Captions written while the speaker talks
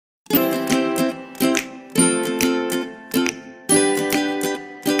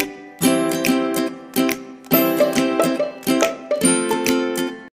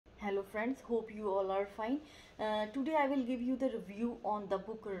friends, hope you all are fine. Today I will give you the review on the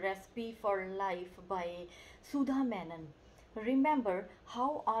book Recipe for Life by Sudha Menon. Remember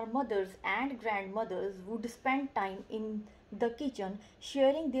how our mothers and grandmothers would spend time in the kitchen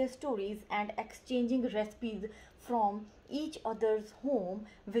sharing their stories and exchanging recipes from each other's home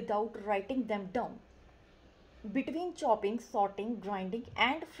without writing them down. Between chopping, sorting, grinding,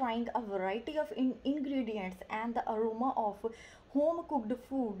 and frying a variety of ingredients and the aroma of home cooked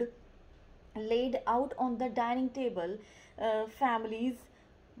food laid out on the dining table, families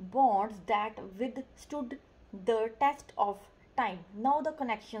bonds that withstood the test of time. Now the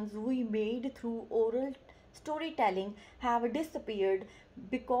connections we made through oral storytelling have disappeared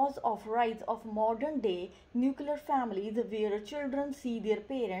because of rise of modern day nuclear families where children see their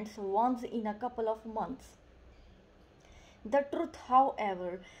parents once in a couple of months. The truth,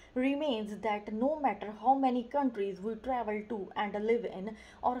 however, remains that no matter how many countries we travel to and live in,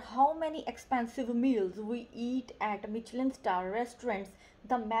 or how many expensive meals we eat at Michelin star restaurants,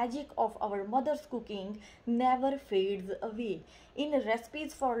 the magic of our mother's cooking never fades away. In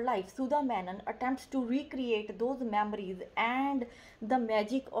Recipes for Life, Sudha Menon attempts to recreate those memories and the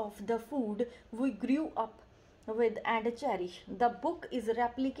magic of the food we grew up with and cherish. The book is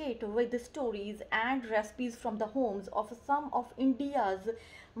replicate with stories and recipes from the homes of some of India's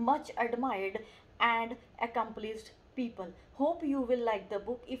much admired and accomplished people. Hope you will like the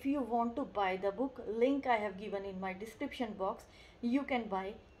book. If you want to buy the book, link I have given in my description box. You can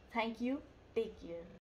buy. Thank you. Take care.